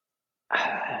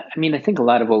 I mean, I think a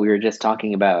lot of what we were just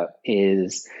talking about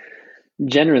is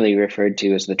generally referred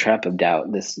to as the trap of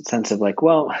doubt, this sense of like,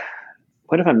 well,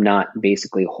 what if I'm not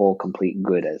basically whole, complete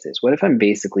good as is? What if I'm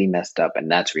basically messed up and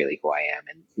that's really who I am?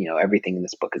 And, everything in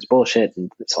this book is bullshit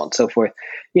and so on and so forth.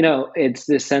 It's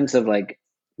this sense of like,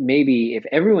 maybe if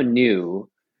everyone knew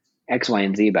X, Y,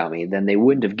 and Z about me, then they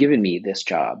wouldn't have given me this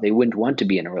job. They wouldn't want to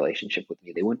be in a relationship with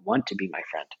me. They wouldn't want to be my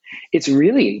friend. It's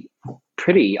really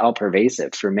pretty all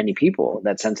pervasive for many people,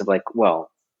 that sense of like,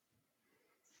 well,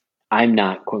 I'm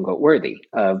not quote unquote worthy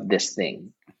of this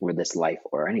thing or this life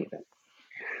or any of it.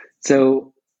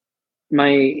 So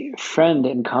my friend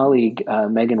and colleague,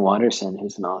 Megan Watterson,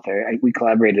 who's an author, we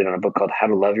collaborated on a book called How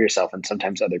to Love Yourself and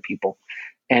Sometimes Other People.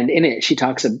 And in it, she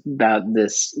talks about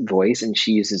this voice, and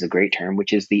she uses a great term,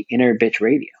 which is the inner bitch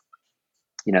radio.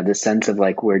 This sense of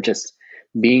like, we're just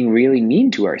being really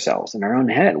mean to ourselves in our own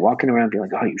head, walking around being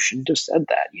like, oh, you shouldn't have said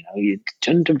that. You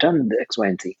shouldn't have done the X, Y,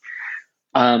 and Z.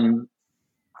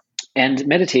 And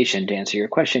meditation, to answer your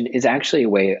question, is actually a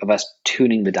way of us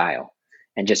tuning the dial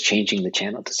and just changing the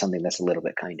channel to something that's a little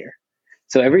bit kinder.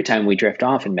 So every time we drift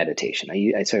off in meditation,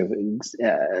 I sort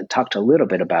of talked a little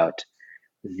bit about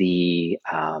the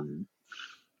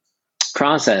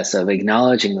process of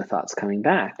acknowledging the thoughts coming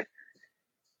back,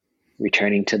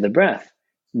 returning to the breath.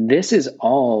 This is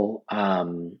all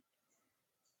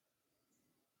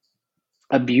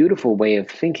a beautiful way of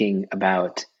thinking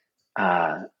about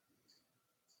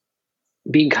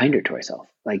being kinder to ourselves.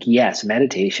 Like, yes,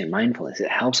 meditation, mindfulness, it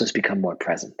helps us become more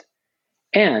present.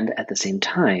 And at the same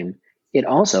time, it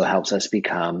also helps us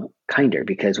become kinder,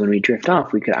 because when we drift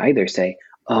off, we could either say,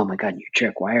 oh my God, you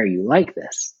jerk, why are you like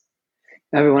this?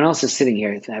 Everyone else is sitting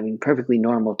here having perfectly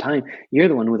normal time. You're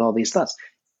the one with all these thoughts,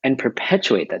 and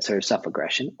perpetuate that sort of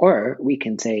self-aggression. Or we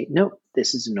can say, no,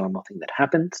 this is a normal thing that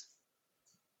happens.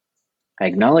 I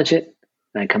acknowledge it,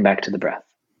 and I come back to the breath.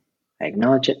 I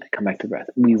acknowledge it, I come back to the breath.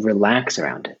 We relax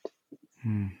around it.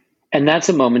 And that's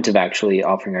a moment of actually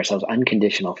offering ourselves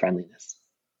unconditional friendliness,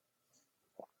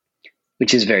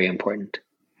 which is very important.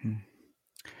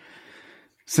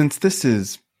 Since this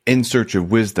is In Search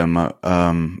of Wisdom,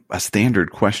 a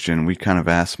standard question we kind of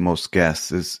ask most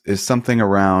guests is something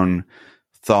around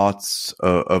thoughts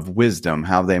of wisdom,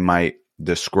 how they might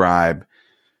describe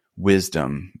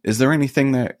wisdom. Is there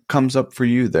anything that comes up for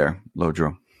you there,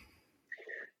 Lodro?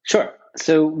 Sure.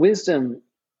 So wisdom,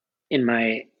 in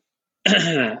my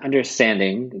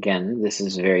understanding, again, this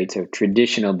is very sort of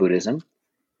traditional Buddhism.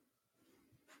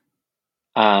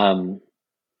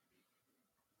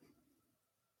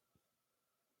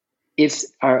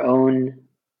 It's our own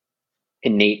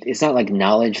innate, it's not like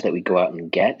knowledge that we go out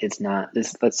and get. It's not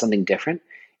this, that's something different.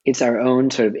 It's our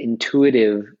own sort of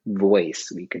intuitive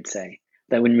voice, we could say,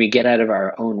 that when we get out of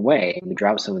our own way, we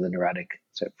drop some of the neurotic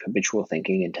sort of habitual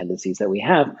thinking and tendencies that we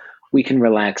have, we can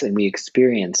relax and we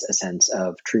experience a sense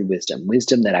of true wisdom,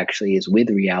 wisdom that actually is with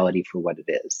reality for what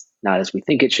it is, not as we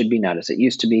think it should be, not as it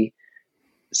used to be,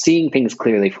 seeing things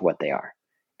clearly for what they are.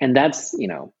 And that's,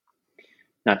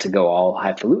 not to go all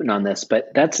highfalutin on this,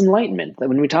 but that's enlightenment. That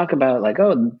when we talk about like,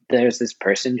 oh, there's this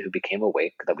person who became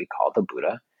awake that we call the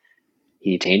Buddha,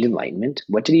 he attained enlightenment.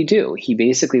 What did he do? He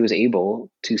basically was able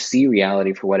to see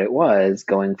reality for what it was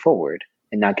going forward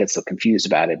and not get so confused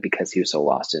about it because he was so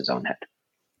lost in his own head.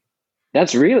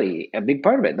 That's really a big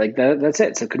part of it. Like that's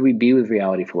it. So could we be with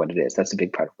reality for what it is? That's a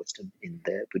big part of wisdom in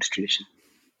the Buddhist tradition.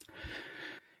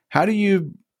 How do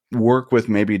you work with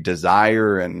maybe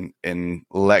desire and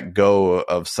let go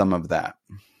of some of that?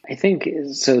 I think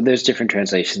so. There's different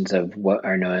translations of what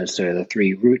are known as sort of the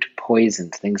three root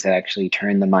poisons, things that actually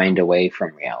turn the mind away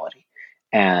from reality.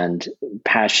 And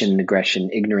passion, aggression,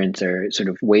 ignorance are sort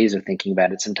of ways of thinking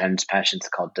about it. Sometimes passion's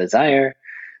called desire.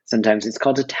 Sometimes it's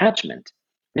called attachment.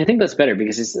 And I think that's better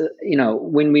because it's,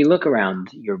 when we look around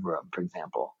your room, for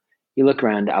example, you look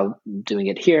around, I'm doing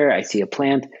it here, I see a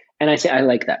plant, and I say, I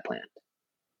like that plant.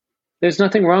 There's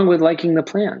nothing wrong with liking the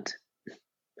plant.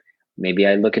 Maybe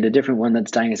I look at a different one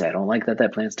that's dying and say, I don't like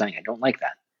that plant's dying. I don't like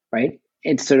that, right?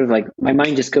 It's sort of like my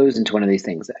mind just goes into one of these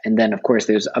things. And then, of course,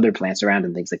 there's other plants around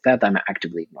and things like that I'm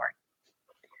actively ignoring.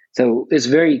 So it's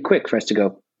very quick for us to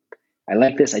go, I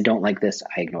like this, I don't like this,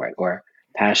 I ignore it. Or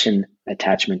passion,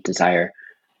 attachment, desire,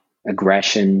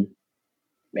 aggression,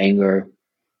 anger,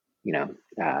 and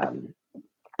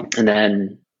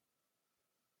then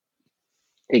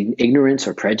ignorance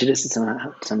or prejudice is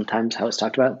sometimes how it's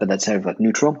talked about, but that's sort of like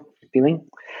neutral feeling.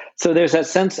 So there's that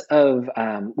sense of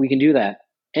we can do that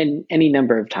in any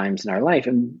number of times in our life,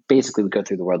 and basically we go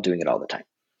through the world doing it all the time.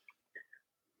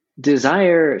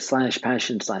 Desire /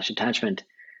 passion / attachment,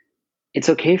 it's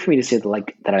okay for me to say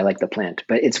that I like the plant,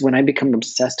 but it's when I become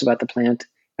obsessed about the plant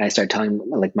and I start telling,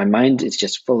 like, my mind is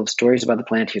just full of stories about the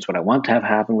plant. Here's what I want to have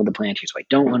happen with the plant. Here's what I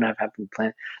don't want to have happen with the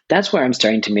plant. That's where I'm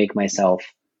starting to make myself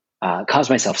cause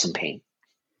myself some pain.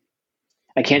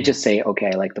 I can't just say,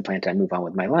 okay, I like the plant, I move on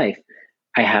with my life.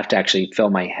 I have to actually fill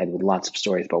my head with lots of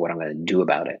stories about what I'm going to do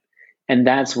about it. And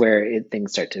that's where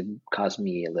things start to cause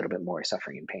me a little bit more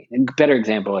suffering and pain. A better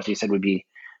example, as you said, would be,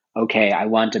 okay, I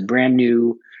want a brand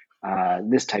new,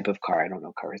 this type of car. I don't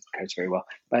know cars very well,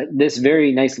 but this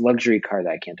very nice luxury car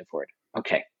that I can't afford.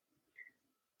 Okay,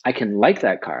 I can like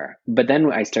that car, but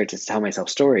then I start to tell myself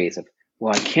stories of,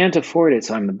 well, I can't afford it,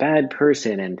 so I'm a bad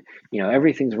person, and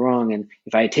everything's wrong. And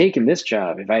if I had taken this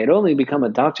job, if I had only become a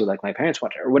doctor like my parents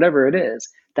wanted, or whatever it is,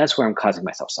 that's where I'm causing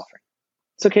myself suffering.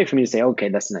 It's okay for me to say, okay,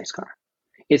 that's a nice car.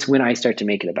 It's when I start to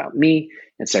make it about me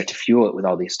and start to fuel it with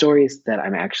all these stories that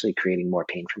I'm actually creating more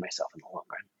pain for myself in the long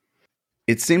run.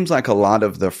 It seems like a lot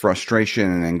of the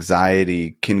frustration and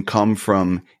anxiety can come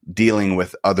from dealing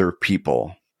with other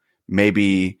people.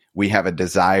 Maybe we have a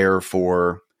desire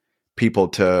for people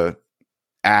to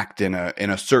act in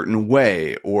a certain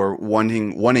way, or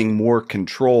wanting more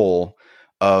control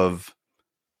of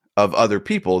other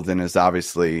people than is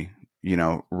obviously,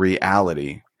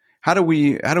 reality. How do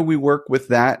we work with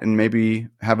that and maybe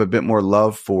have a bit more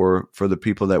love for the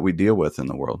people that we deal with in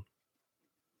the world?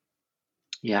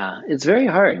 Yeah, it's very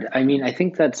hard. I mean, I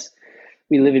think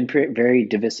we live in very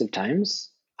divisive times.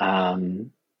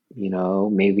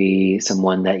 Maybe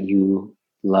someone that you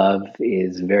love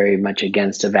is very much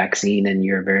against a vaccine and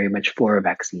you're very much for a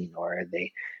vaccine, or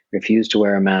they refuse to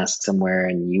wear a mask somewhere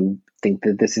and you think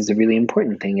that this is a really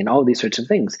important thing, and all these sorts of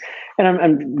things. And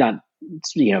I'm not,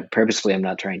 purposefully, I'm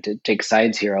not trying to take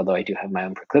sides here, although I do have my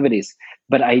own proclivities.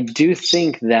 But I do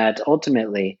think that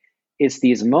ultimately it's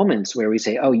these moments where we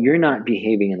say, oh, you're not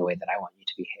behaving in the way that I want you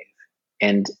to behave.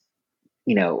 And,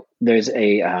 there's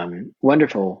a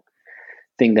wonderful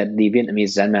thing that the Vietnamese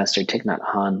Zen master Thich Nhat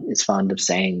Hanh is fond of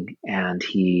saying, and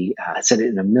he said it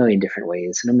in a million different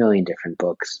ways in a million different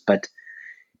books. But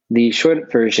the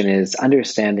short version is,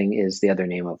 understanding is the other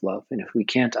name of love. And if we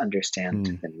can't understand,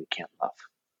 then we can't love.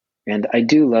 And I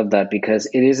do love that because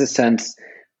it is a sense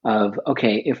of,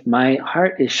 okay, if my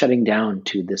heart is shutting down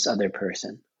to this other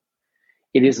person,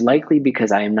 it is likely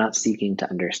because I am not seeking to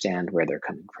understand where they're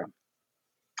coming from.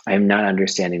 I am not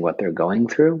understanding what they're going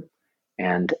through.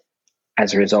 And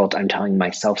as a result, I'm telling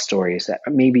myself stories that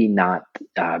are maybe not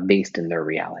based in their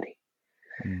reality.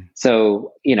 Mm.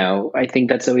 So, I think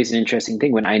that's always an interesting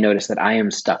thing when I notice that I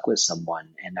am stuck with someone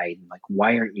and I'm like,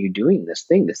 why aren't you doing this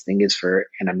thing? This thing is for,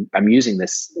 and I'm using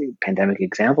this pandemic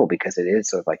example because it is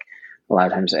sort of like a lot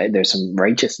of times there's some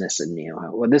righteousness in,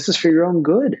 well, this is for your own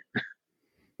good,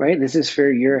 right? This is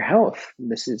for your health.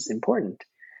 This is important.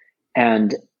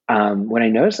 And when I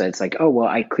notice that, it's like, oh, well,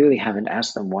 I clearly haven't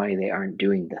asked them why they aren't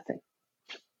doing the thing,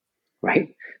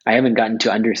 right? I haven't gotten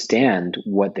to understand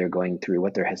what they're going through,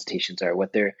 what their hesitations are,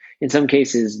 what their, in some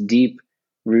cases, deep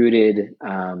rooted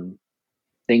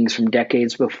things from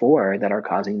decades before that are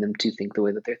causing them to think the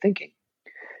way that they're thinking.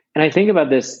 And I think about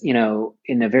this,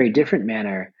 in a very different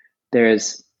manner.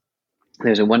 There's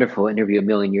a wonderful interview a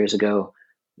million years ago,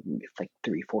 like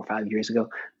 3, 4, 5 years ago,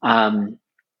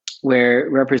 where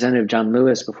Representative John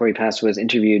Lewis, before he passed, was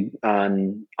interviewed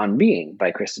on Being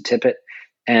by Krista Tippett.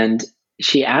 And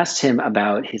she asked him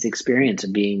about his experience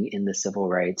of being in the civil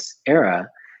rights era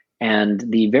and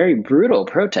the very brutal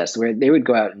protests where they would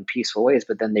go out in peaceful ways,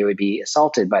 but then they would be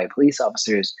assaulted by police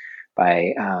officers,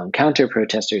 by counter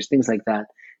protesters, things like that.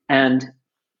 And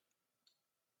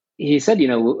he said,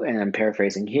 and I'm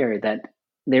paraphrasing here, that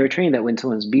they were trained that when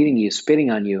someone's beating you, spitting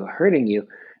on you, hurting you,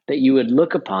 that you would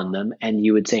look upon them and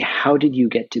you would say, how did you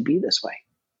get to be this way?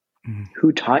 Mm-hmm.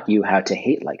 Who taught you how to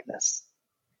hate like this?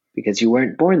 Because you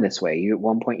weren't born this way. At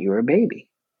one point, you were a baby.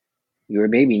 You were a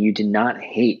baby and you did not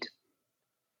hate.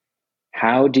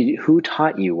 Who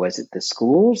taught you? Was it the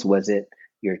schools? Was it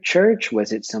your church?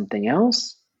 Was it something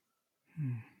else?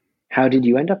 How did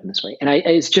you end up in this way? And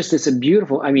it's just this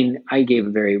beautiful, I gave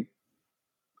a very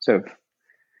sort of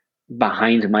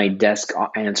behind my desk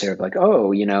answer of like, oh,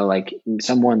 like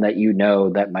someone that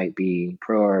that might be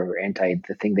pro or anti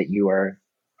the thing that you are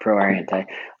pro or anti.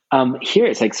 Here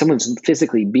it's like someone's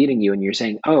physically beating you and you're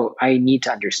saying, oh, I need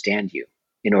to understand you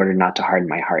in order not to harden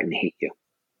my heart and hate you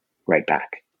right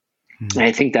back. Mm-hmm. And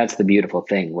I think that's the beautiful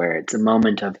thing where it's a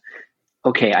moment of,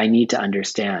 okay, I need to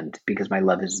understand because my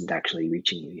love isn't actually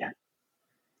reaching you yet.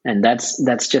 And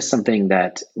that's just something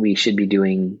that we should be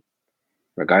doing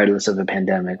regardless of the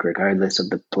pandemic, regardless of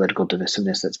the political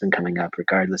divisiveness that's been coming up,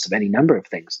 regardless of any number of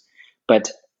things.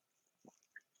 But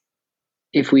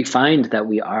if we find that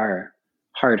we are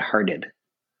hard-hearted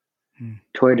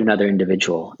toward another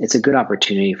individual, it's a good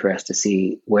opportunity for us to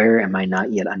see, where am I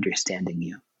not yet understanding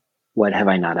you? What have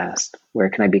I not asked? Where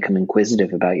can I become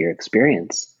inquisitive about your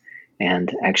experience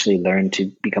and actually learn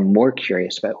to become more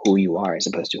curious about who you are as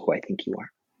opposed to who I think you are?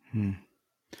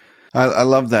 I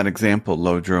love that example,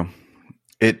 Lodro.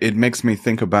 It makes me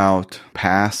think about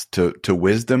path to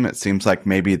wisdom. It seems like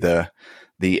maybe the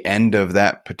end of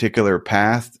that particular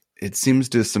path, it seems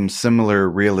to some similar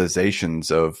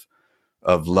realizations of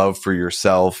love for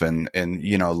yourself and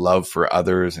love for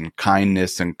others and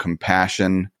kindness and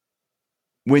compassion.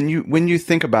 When you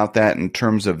think about that in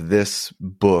terms of this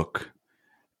book,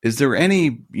 is there any,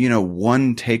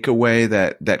 one takeaway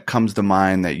that comes to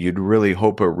mind that you'd really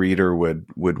hope a reader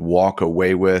would walk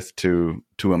away with to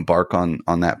embark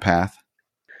on that path?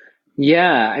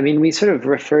 Yeah, we sort of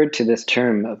referred to this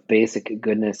term of basic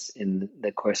goodness in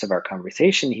the course of our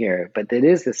conversation here, but it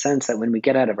is the sense that when we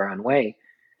get out of our own way,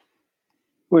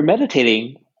 we're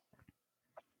meditating,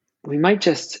 we might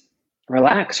just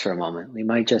relax for a moment. We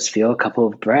might just feel a couple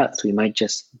of breaths. We might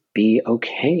just be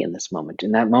okay in this moment.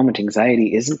 In that moment,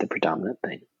 anxiety isn't the predominant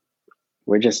thing.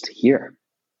 We're just here.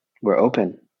 We're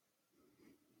open.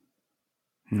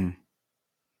 And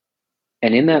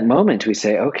in that moment, we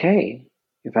say, okay,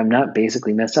 if I'm not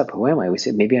basically messed up, who am I? We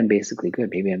say, maybe I'm basically good.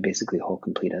 Maybe I'm basically whole,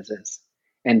 complete as is.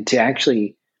 And to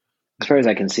actually, as far as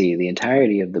I can see, the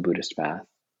entirety of the Buddhist path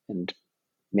and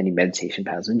many meditation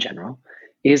paths in general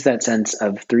is that sense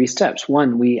of 3 steps.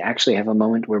 1, we actually have a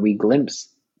moment where we glimpse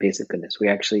basic goodness. We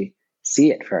actually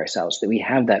see it for ourselves, that we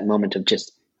have that moment of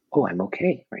just, oh, I'm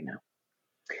okay right now.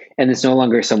 And it's no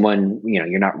longer someone,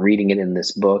 you're not reading it in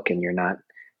this book and you're not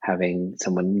having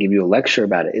someone give you a lecture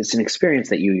about it. It's an experience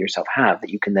that you yourself have that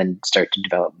you can then start to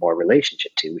develop more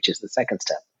relationship to, which is the second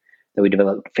step, that we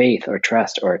develop faith or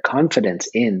trust or confidence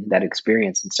in that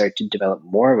experience and start to develop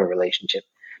more of a relationship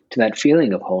to that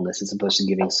feeling of wholeness as opposed to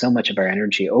giving so much of our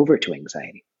energy over to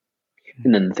anxiety.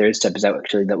 And then the third step is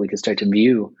actually that we can start to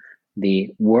view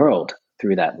the world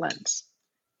through that lens,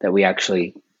 that we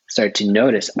actually start to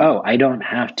notice, oh, I don't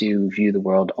have to view the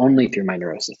world only through my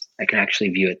neurosis. I can actually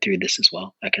view it through this as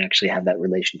well. I can actually have that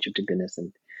relationship to goodness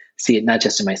and see it not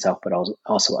just in myself, but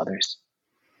also others.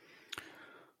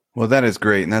 Well, that is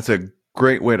great. And that's a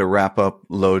great way to wrap up,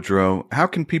 Lodro. How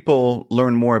can people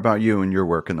learn more about you and your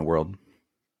work in the world?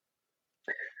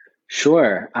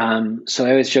 Sure. So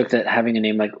I always joke that having a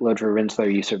name like Lodro Rinsler,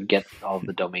 you sort of get all of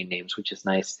the domain names, which is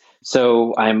nice.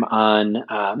 So I'm on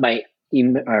my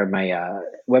email or my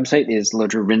website is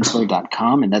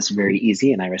lodrorinsler.com, and that's very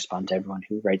easy. And I respond to everyone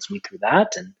who writes me through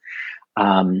that. And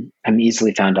I'm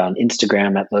easily found on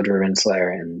Instagram at Lodro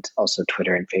Rinsler and also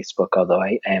Twitter and Facebook, although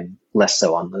I am less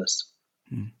so on those.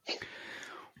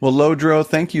 Well, Lodro,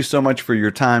 thank you so much for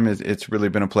your time. It's really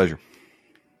been a pleasure.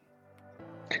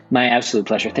 My absolute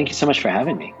pleasure. Thank you so much for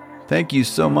having me. Thank you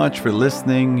so much for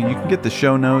listening. You can get the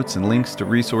show notes and links to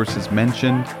resources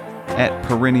mentioned at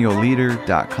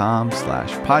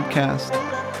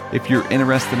perennialleader.com/podcast. If you're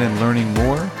interested in learning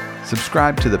more,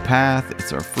 subscribe to The Path.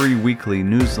 It's our free weekly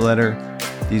newsletter.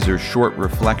 These are short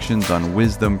reflections on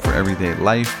wisdom for everyday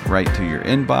life right to your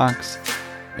inbox.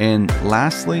 And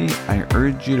lastly, I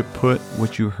urge you to put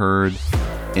what you heard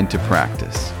into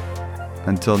practice.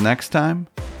 Until next time,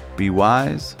 be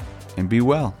wise and be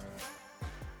well.